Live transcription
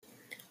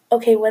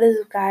Okay, what is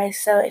up, guys?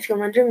 So, if you're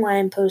wondering why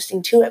I'm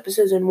posting 2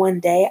 episodes in one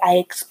day, I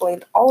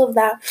explained all of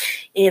that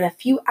in a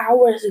few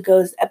hours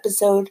ago's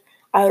episode.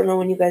 I don't know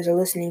when you guys are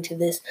listening to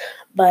this,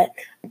 but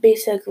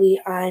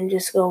basically, I'm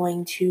just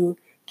going to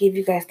give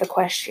you guys the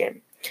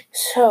question.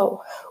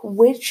 So,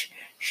 which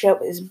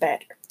show is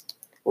better?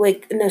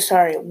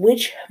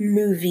 Which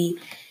movie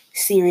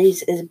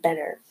series is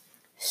better?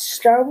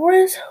 Star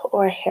Wars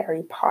or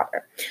Harry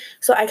Potter?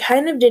 So I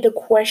kind of did a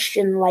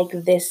question like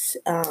this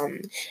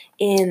in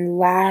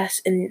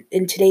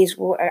today's,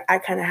 well, I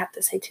kind of have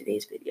to say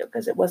today's video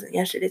because it wasn't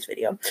yesterday's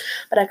video,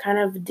 but I kind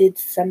of did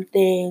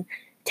something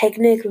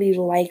technically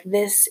like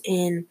this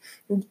in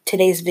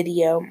today's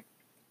video,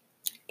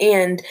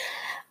 and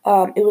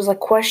it was a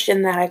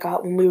question that I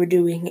got when we were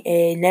doing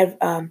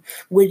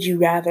Would You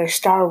Rather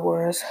Star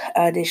Wars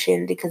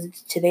edition, because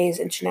today's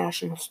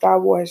International Star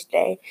Wars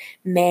Day.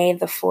 May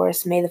the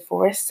Force. Get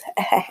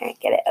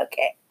it?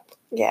 Okay.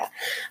 Yeah.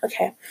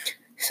 Okay.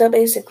 So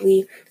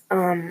basically,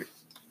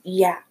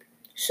 yeah.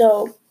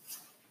 So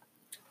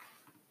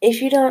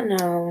if you don't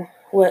know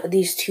what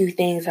these two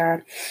things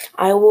are,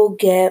 I will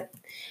get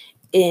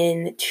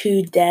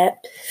into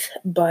depth,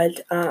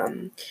 but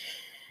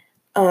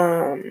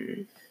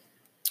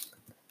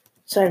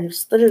so I'm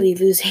just literally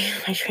losing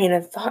my train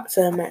of thought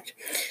so much.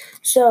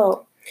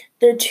 So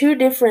they're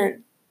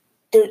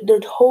they're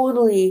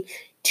totally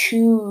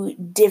two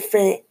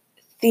different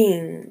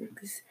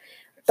things,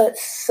 but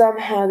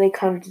somehow they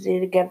come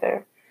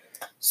together.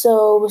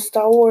 So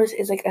Star Wars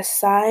is like a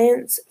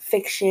science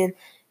fiction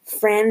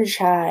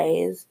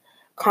franchise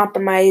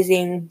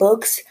compromising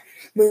books,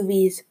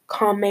 movies,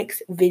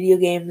 comics, video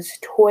games,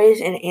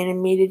 toys, and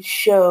animated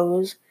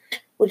shows,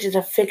 which is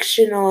a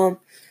fictional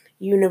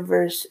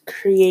universe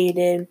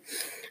created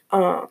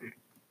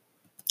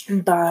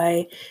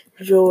by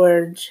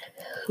George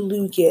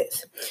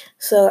Lucas.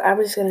 So I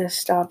was going to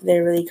stop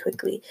there really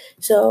quickly.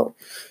 So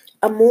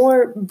a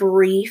more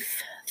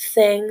brief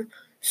thing,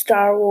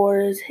 Star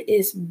Wars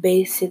is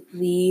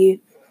basically,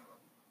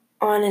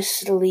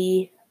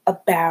 honestly,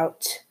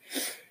 about,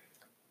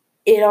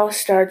 it all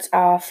starts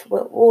off,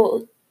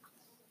 well,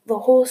 the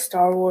whole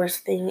Star Wars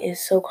thing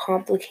is so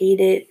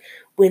complicated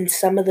when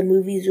some of the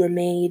movies were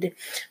made.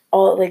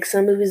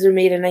 Some movies were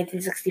made in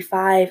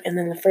 1965, and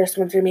then the first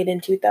ones were made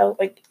in 2000.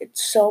 Like,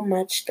 it's so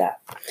much stuff.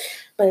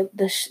 But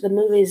the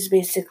movie is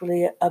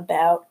basically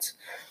about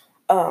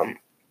a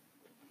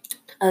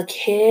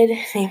kid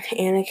named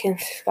Anakin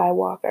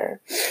Skywalker,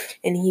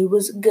 and he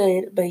was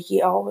good, but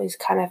he always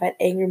kind of had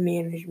anger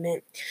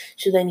management.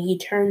 So then he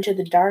turned to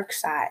the dark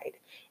side,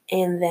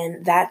 and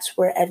then that's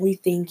where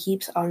everything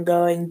keeps on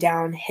going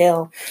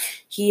downhill.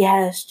 He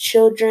has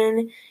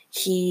children.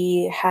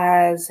 The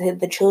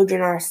children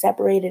are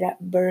separated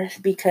at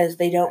birth because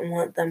they don't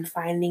want them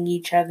finding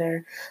each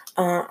other.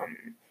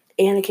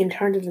 Anakin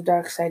turned to the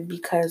dark side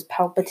because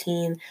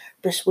Palpatine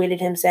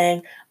persuaded him,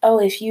 saying, "Oh,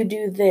 if you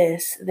do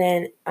this,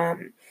 then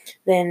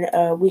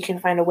we can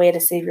find a way to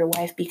save your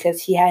wife,"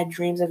 because he had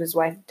dreams of his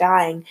wife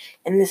dying,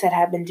 and this had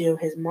happened to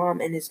his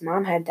mom, and his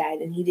mom had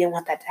died, and he didn't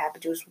want that to happen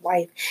to his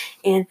wife,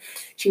 and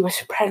she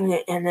was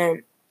pregnant, and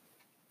then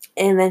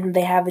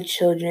they have the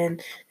children.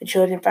 The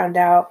children found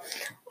out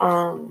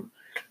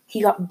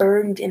he got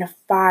burned in a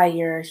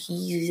fire.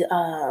 He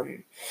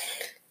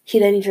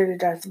turned to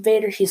Darth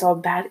Vader. He's all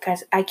bad,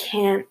 guys. I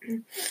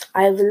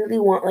literally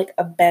want like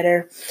a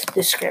better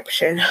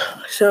description.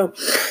 So,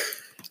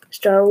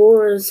 Star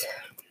Wars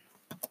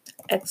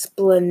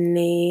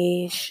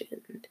explanation.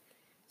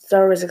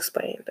 Star Wars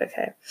explained,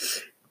 okay.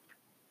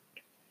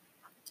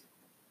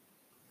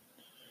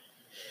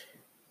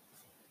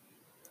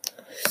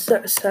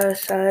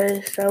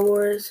 Star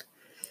Wars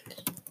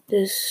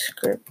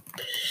description.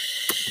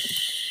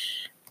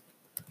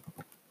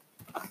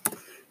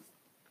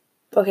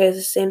 Okay, it's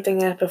the same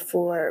thing as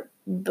before,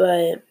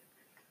 but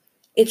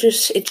it's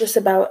just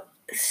about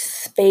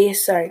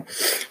space. Sorry.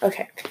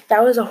 Okay,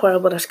 that was a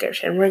horrible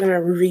description. We're gonna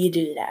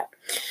redo that.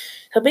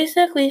 So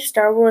basically,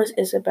 Star Wars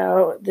is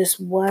about this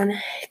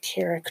one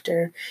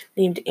character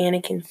named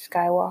Anakin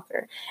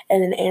Skywalker.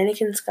 And then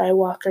Anakin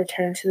Skywalker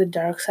turns to the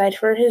dark side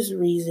for his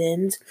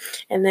reasons.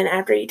 And then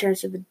after he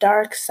turns to the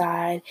dark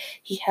side,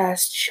 he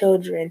has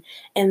children.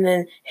 And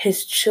then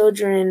his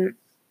children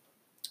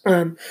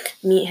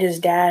meet his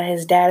dad.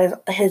 He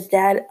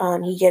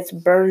gets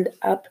burned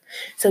up.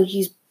 So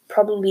he's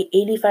probably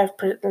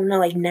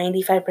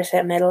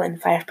 95% metal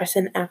and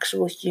 5%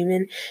 actual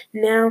human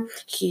now.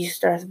 He's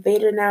Darth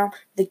Vader now.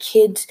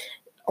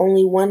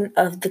 Only one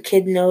of the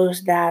kid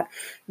knows that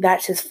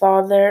that's his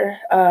father.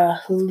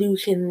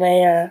 Luke and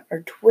Leia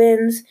are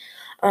twins.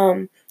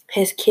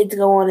 His kids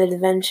go on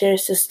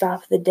adventures to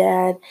stop the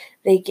dad.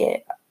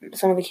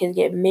 Some of the kids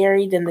get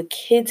married, and the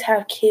kids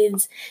have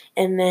kids,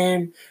 and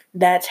then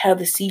that's how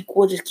the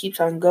sequel just keeps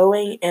on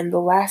going. And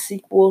the last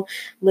sequel,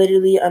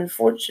 literally,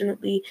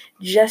 unfortunately,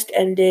 just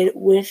ended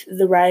with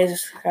The Rise of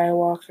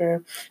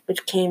Skywalker,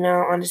 which came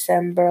out on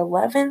December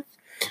 11th.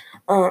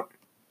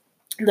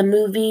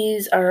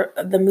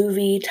 the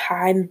movie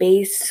time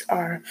base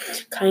are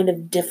kind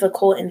of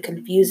difficult and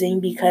confusing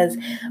because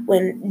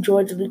when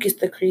George Lucas,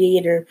 the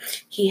creator,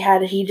 he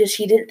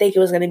didn't think it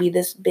was going to be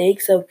this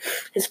big. So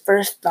his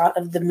first thought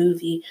of the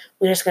movie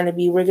was going to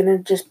be, we're going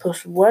to just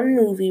post one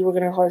movie, we're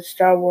going to call it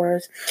Star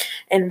Wars,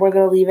 and we're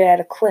going to leave it at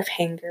a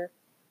cliffhanger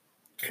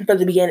from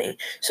the beginning.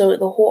 So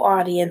the whole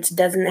audience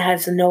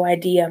has no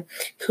idea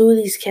who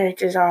these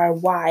characters are,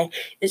 why.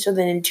 And so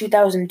then in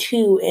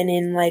 2002 and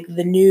in like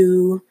the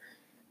new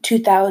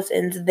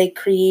 2000s, they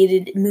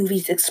created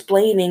movies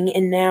explaining,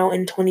 and now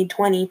in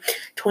 2020,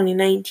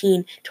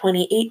 2019,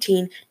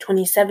 2018,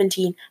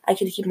 2017, I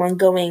could keep on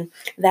going.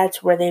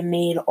 That's where they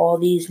made all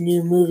these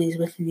new movies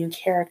with new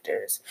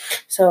characters.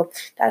 So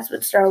that's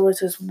what Star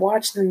Wars is.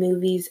 Watch the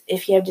movies.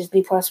 If you have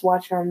Disney Plus,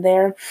 watch it on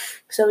there.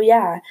 So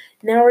yeah,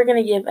 now we're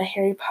going to give a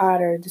Harry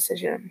Potter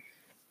decision.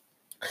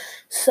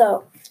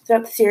 So,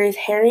 throughout the series,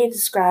 Harry is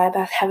described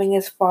as having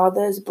his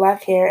father's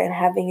black hair and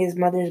having his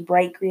mother's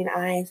bright green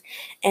eyes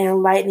and a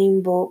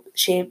lightning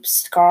bolt-shaped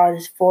scar on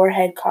his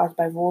forehead caused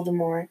by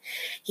Voldemort.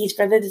 He's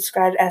further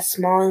described as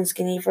small and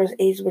skinny for his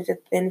age with a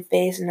thin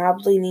face,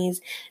 knobbly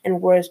knees,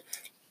 and wears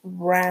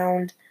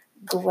round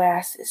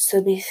glasses.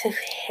 So basically,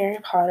 Harry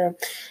Potter,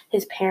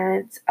 his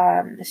parents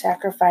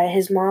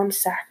his mom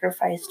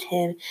sacrificed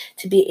him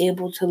to be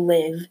able to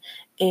live,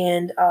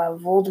 and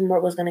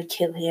Voldemort was going to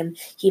kill him.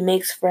 He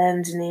makes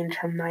friends named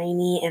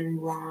Hermione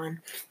and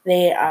Ron.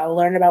 They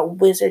learn about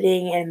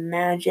wizarding and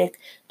magic.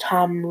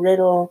 Tom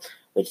Riddle,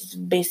 which is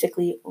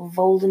basically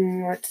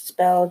Voldemort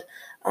spelled.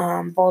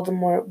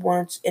 Voldemort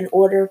wants, in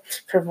order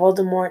for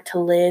Voldemort to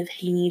live,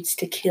 he needs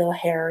to kill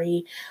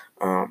Harry.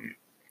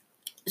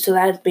 So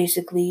that's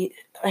basically,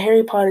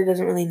 Harry Potter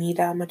doesn't really need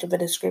that much of a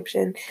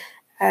description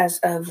as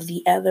of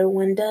the other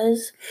one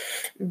does.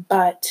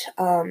 But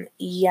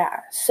yeah,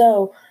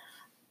 so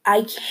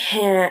I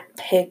can't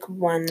pick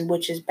one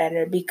which is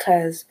better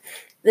because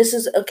this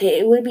is okay.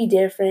 It would be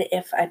different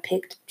if I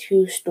picked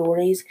two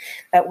stories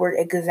that were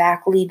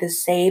exactly the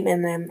same,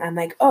 and then I'm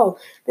like, oh,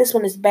 this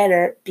one is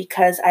better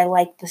because I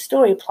like the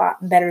story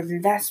plot better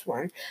than this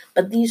one.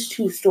 But these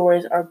two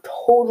stories are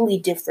totally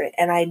different,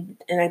 and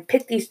I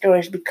picked these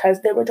stories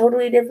because they were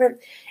totally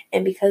different,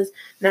 and because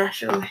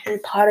National Harry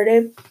Potter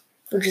Day,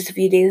 which is a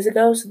few days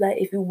ago, so that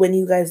when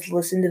you guys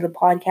listen to the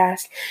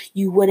podcast,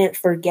 you wouldn't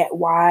forget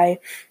why.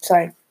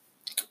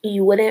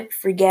 You wouldn't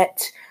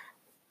forget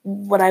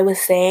what I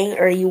was saying,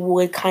 or you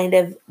would kind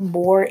of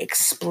more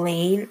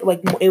explain,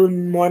 like it would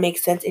more make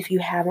sense if you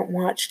haven't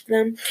watched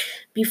them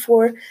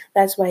before.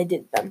 That's why I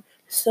did them.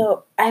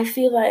 So I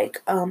feel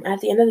like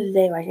at the end of the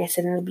day, like I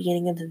said in the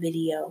beginning of the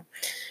video,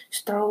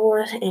 Star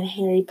Wars and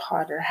Harry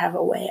Potter have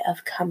a way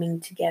of coming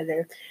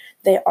together.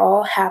 They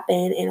all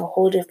happen in a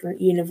whole different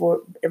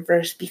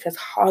universe because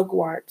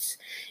Hogwarts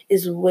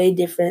is way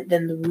different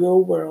than the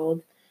real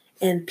world,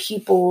 and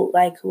people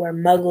like who are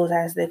muggles,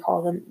 as they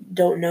call them,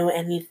 don't know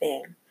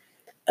anything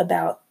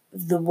about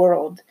the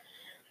world.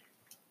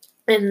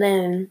 And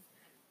then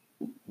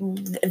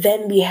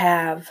we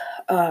have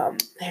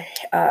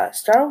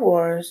Star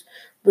Wars,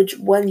 which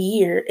 1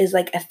 year is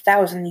like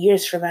 1,000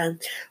 years for them,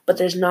 but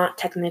there's not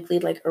technically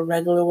like a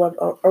regular world,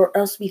 or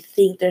else we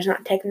think there's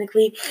not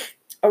technically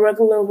a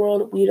regular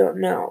world. We don't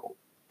know,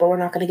 but we're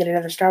not going to get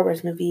another Star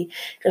Wars movie,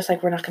 just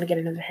like we're not going to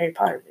get another Harry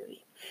Potter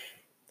movie.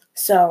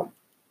 So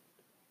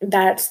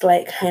that's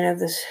like kind of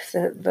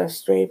the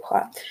story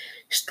plot.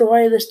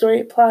 The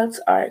story plots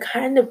are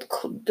kind of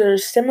they're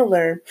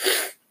similar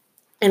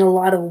in a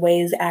lot of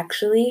ways,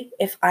 actually,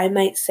 if I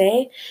might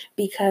say,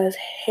 because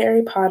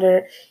Harry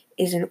Potter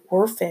is an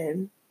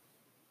orphan,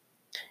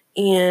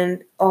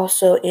 and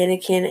also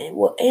Anakin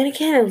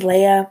and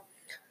Leia.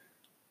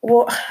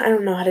 Well, I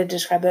don't know how to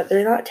describe that.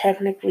 They're not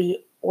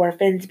technically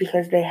orphans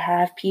because they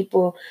have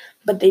people,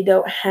 but they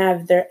don't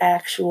have their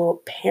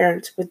actual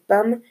parents with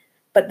them.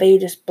 But they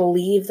just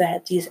believe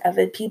that these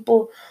other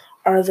people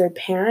are their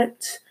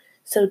parents.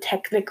 So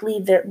technically,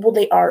 they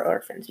are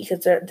orphans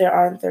because they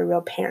aren't their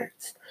real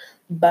parents.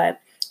 But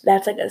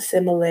that's like a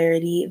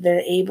similarity.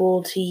 They're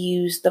able to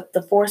use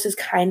the Force is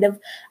kind of,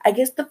 I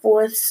guess the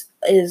Force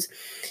is,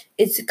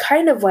 it's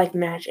kind of like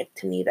magic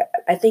to me. That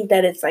I think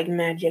that it's like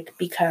magic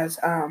because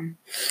I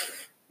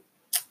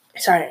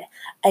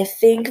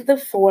think the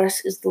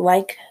Force is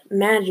like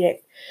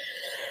magic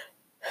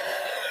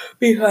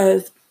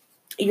because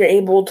you're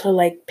able to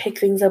like pick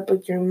things up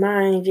with your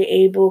mind. You're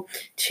able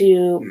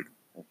to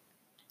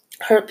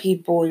hurt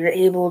people. You're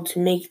able to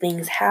make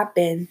things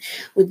happen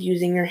with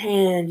using your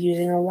hand,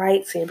 using a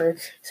lightsaber.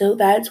 So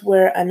that's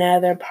where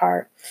another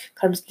part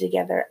comes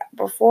together.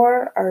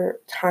 Before our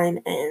time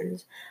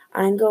ends,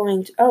 I'm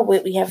going to. Oh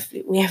wait, we have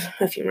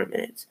a few more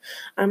minutes.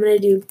 I'm going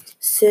to do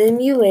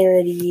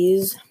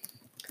similarities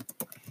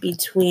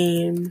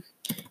between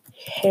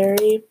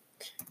Harry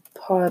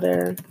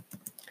Potter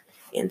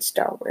and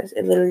Star Wars.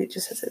 It literally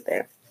just says it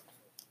there.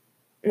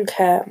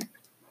 Okay.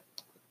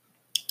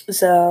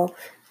 So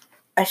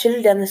I should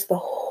have done this the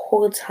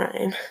whole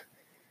time.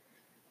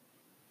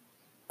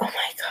 Oh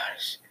my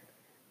gosh.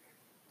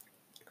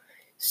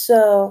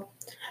 So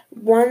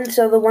One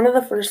of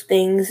the first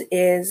things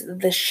is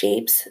the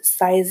shapes,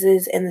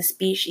 sizes, and the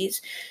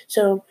species.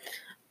 So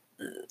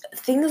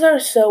things are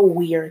so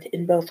weird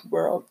in both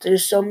worlds.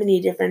 There's so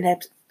many different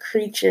types of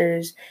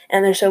creatures,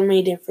 and there's so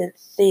many different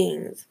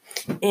things,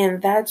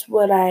 and that's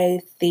what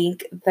I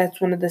think. That's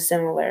one of the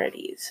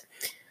similarities.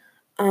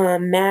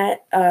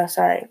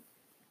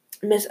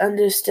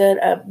 Misunderstood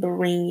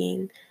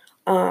upbringing.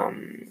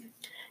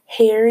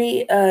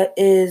 Harry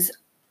is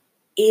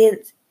in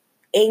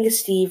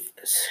angsty.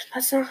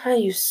 That's not how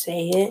you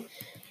say it.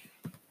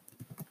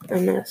 I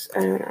don't know.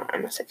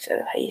 I'm not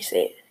sure how you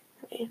say it.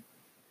 Okay.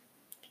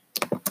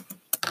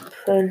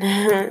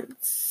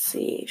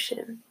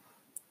 Pronunciation.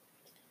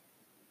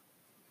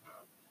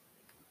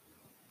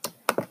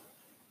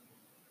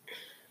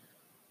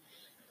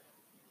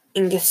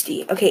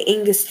 Angsty. Okay,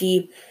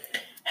 angsty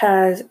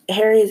has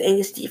Harry is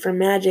angsty for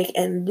magic,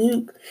 and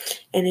Luke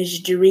and his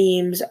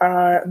dreams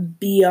are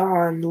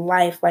beyond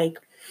life. Like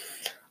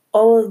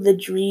all of the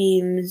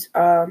dreams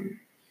are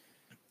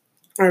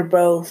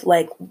both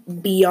like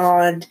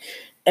beyond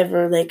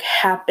ever like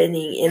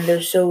happening, and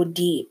they're so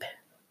deep.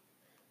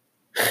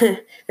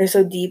 They're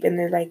so deep, and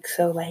they're like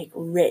so like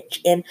rich.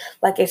 And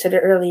like I said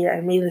earlier,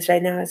 I'm reading this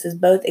right now. It says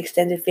both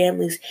extended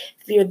families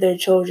feared their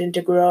children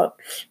to grow up,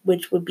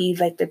 which would be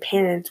like their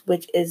parents,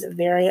 which is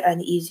very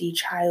uneasy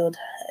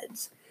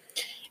childhoods.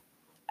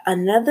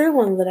 Another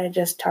one that I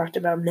just talked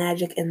about,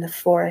 Magic in the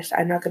Forest.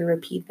 I'm not going to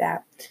repeat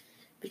that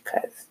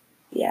because,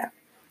 yeah.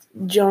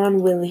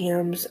 John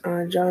Williams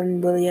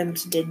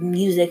did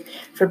music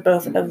for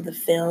both of the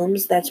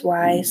films. That's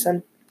why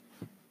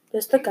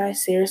does the guy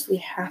seriously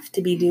have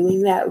to be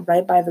doing that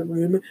right by the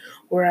room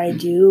where I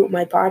do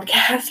my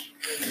podcast?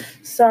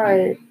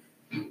 Sorry.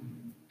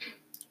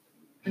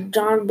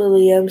 John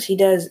Williams, he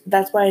does,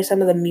 that's why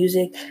some of the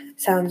music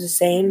sounds the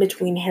same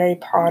between Harry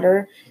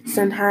Potter,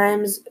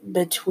 sometimes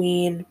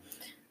between,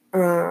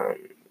 that's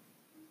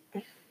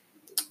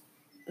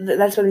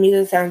when the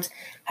music sounds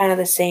kind of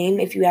the same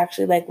if you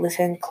actually like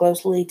listen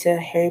closely to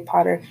Harry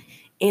Potter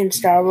and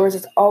Star Wars.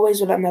 It's always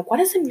what I'm like, why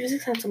does the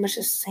music sound so much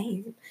the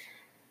same?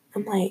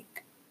 I'm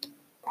like,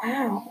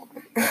 wow.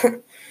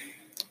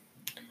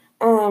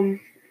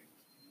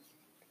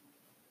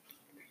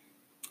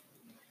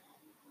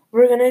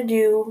 We're gonna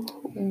do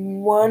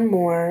one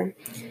more,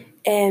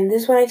 and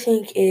this one I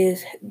think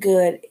is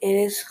good. It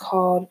is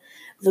called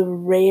The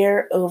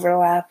Rare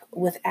Overlap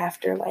with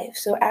Afterlife.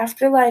 So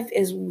Afterlife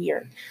is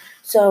weird.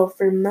 So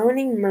for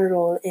Moaning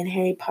Myrtle in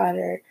Harry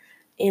Potter,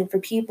 and for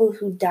people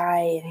who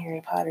die in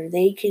Harry Potter,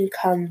 they can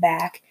come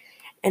back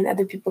and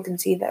other people can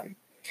see them.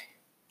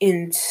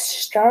 In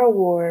Star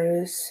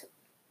Wars,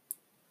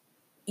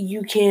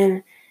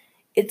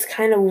 it's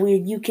kind of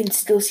weird. You can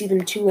still see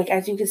them too, like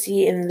as you can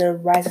see in The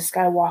Rise of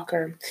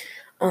Skywalker.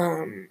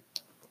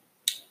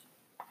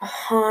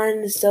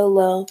 Han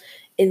Solo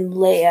and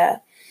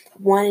Leia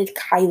wanted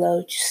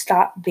Kylo to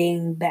stop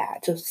being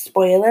bad. So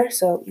spoiler,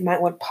 so you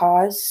might want to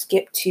pause,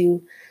 skip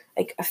to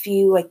like a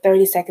few, like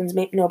 30 seconds,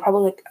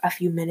 probably like a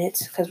few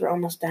minutes because we're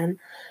almost done.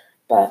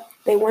 But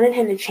they wanted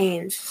him to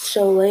change.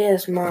 So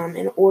Leia's mom,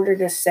 in order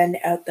to send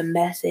out the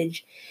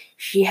message,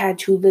 she had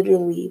to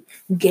literally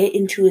get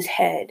into his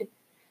head,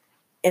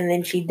 and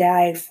then she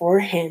died for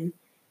him.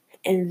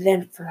 And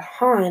then for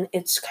Han,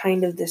 it's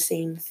kind of the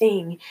same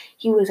thing.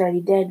 He was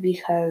already dead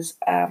because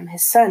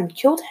his son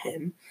killed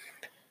him,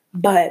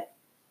 but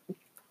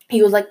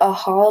he was like a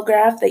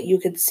holograph that you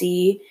could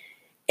see,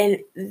 and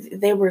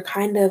they were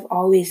kind of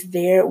always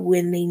there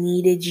when they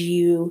needed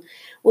you.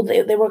 Well,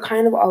 they were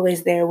kind of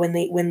always there when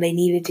they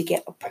needed to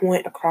get a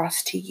point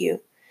across to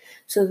you.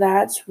 So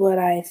that's what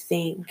I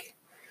think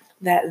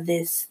that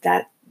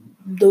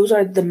those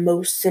are the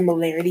most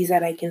similarities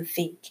that I can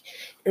think.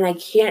 And I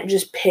can't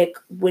just pick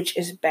which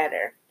is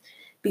better.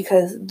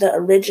 Because the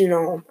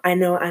original, I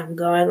know I'm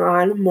going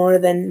on more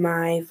than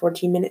my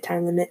 14-minute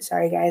time limit.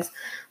 Sorry, guys.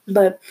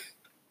 But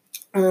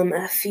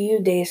a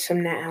few days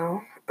from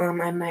now,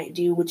 I might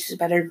do which is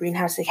better,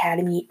 Greenhouse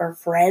Academy or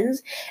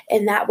Friends.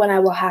 And that one I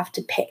will have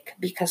to pick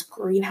because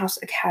Greenhouse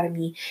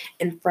Academy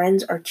and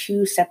Friends are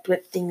two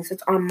separate things.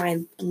 That's on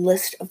my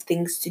list of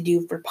things to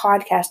do for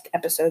podcast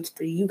episodes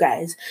for you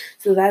guys.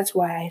 So that's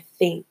why I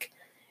think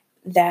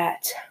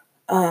that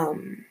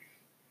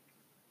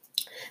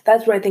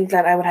that's where I think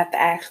that I would have to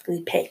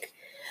actually pick.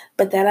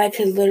 But that I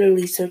could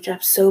literally search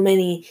up so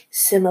many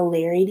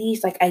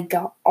similarities. Like I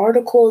got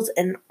articles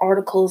and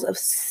articles of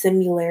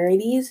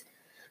similarities.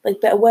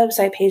 Like the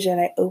website page that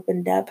I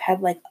opened up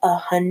had like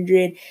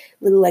 100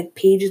 little like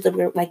pages of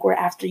where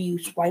after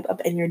you swipe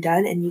up and you're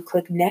done and you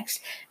click next,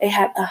 it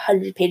had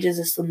 100 pages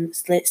of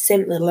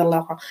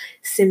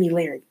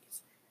similarities.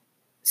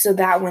 So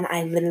that one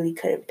I literally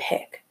couldn't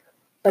pick.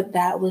 But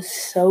that was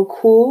so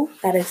cool.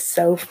 That is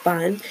so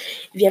fun.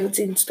 If you haven't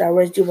seen Star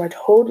Wars, you are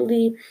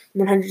totally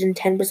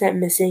 110%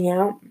 missing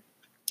out.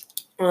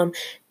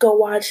 Go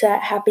watch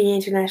that. Happy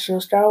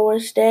International Star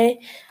Wars Day.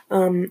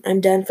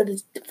 I'm done for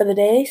the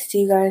day.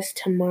 See you guys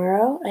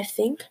tomorrow, I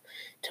think.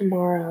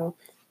 Tomorrow.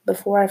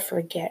 Before I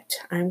forget,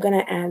 I'm going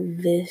to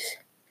add this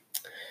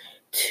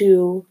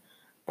to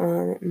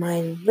on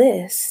my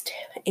list,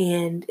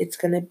 and it's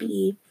going to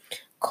be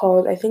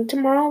called, I think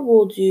tomorrow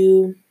we'll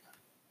do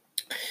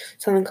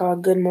something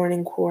called Good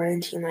Morning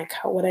Quarantine, like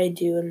what I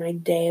do in my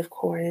day of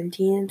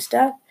quarantine and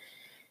stuff.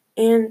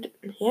 And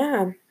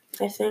yeah,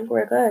 I think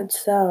we're good.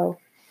 So,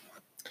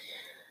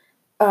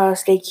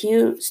 stay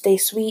cute, stay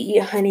sweet,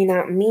 eat honey,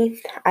 not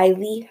me. I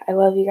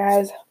love you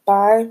guys.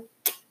 Bye.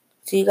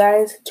 See you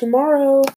guys tomorrow.